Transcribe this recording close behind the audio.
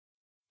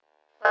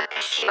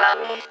私は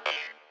見てる。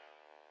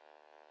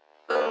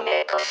運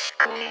命と仕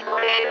組みの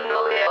レール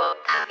の上を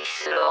旅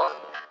する女。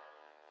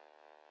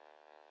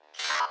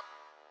そう。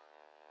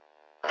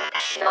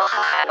私の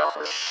母の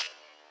星、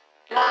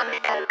ラ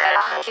メタルから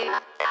始ま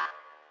った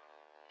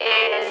永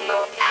遠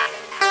の旅。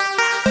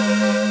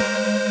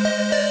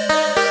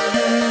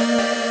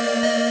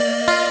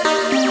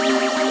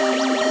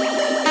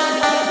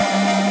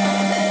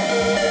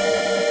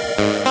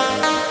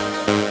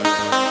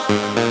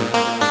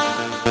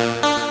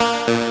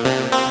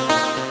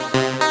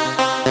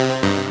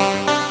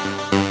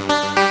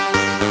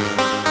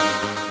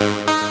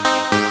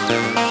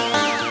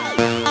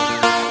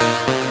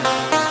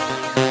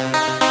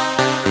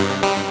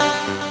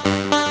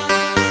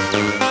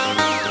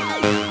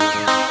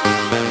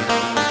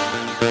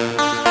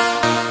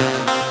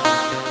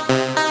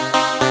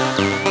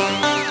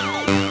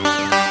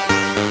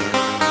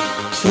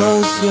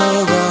Close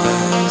your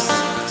eyes,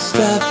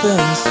 step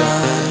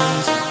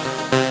inside,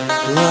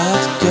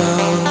 let go,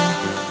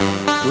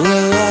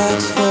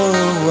 relax for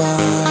a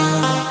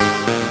while,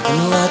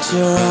 and let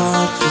your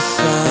heart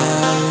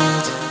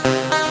decide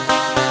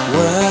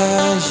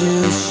where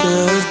you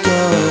should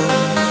go.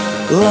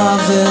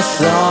 Love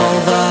is all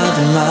that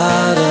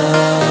matters.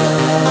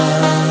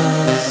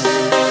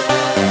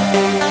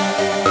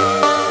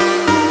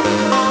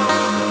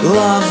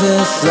 Love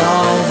is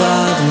all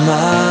that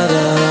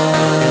matters.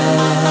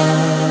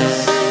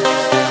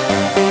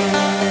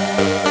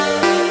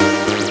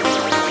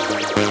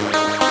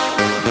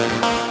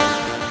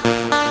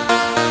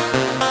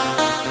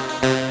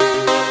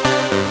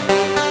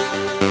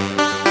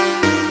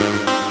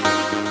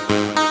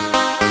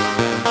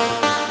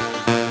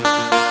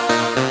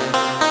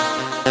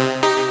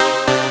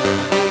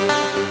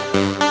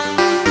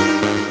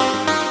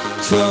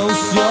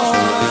 Close your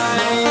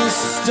eyes,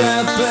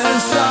 step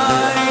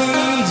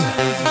inside,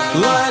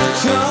 let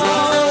go,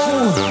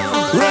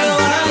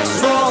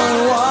 relax for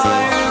a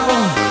while,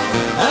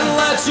 and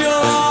let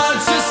your heart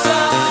decide.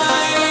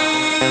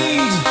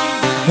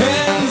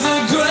 In the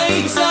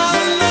great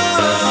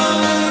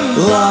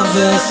unknown, love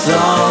is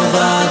all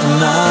that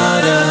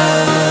matters.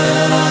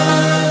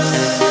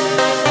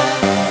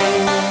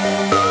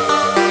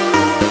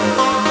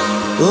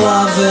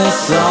 Love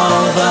is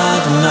all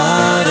that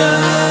matters.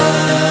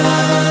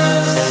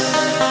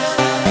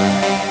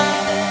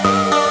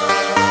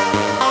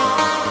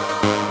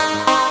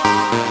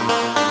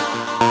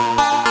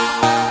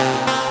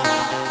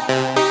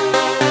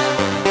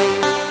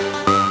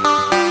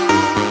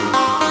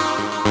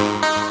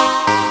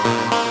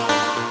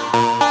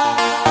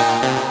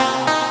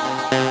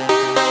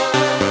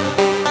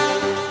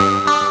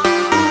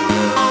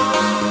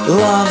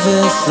 Love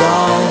is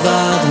all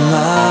that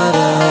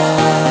matters.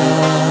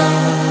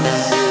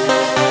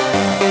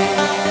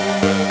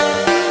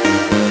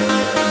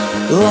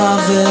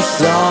 Love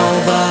is all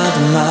that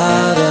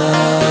matters.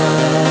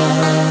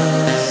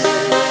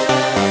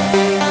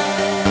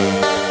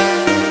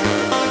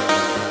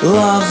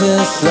 Love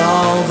is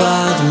all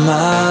that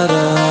matters.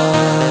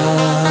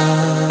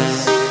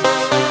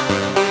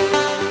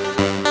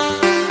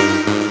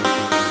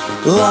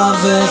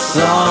 Love is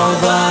all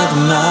that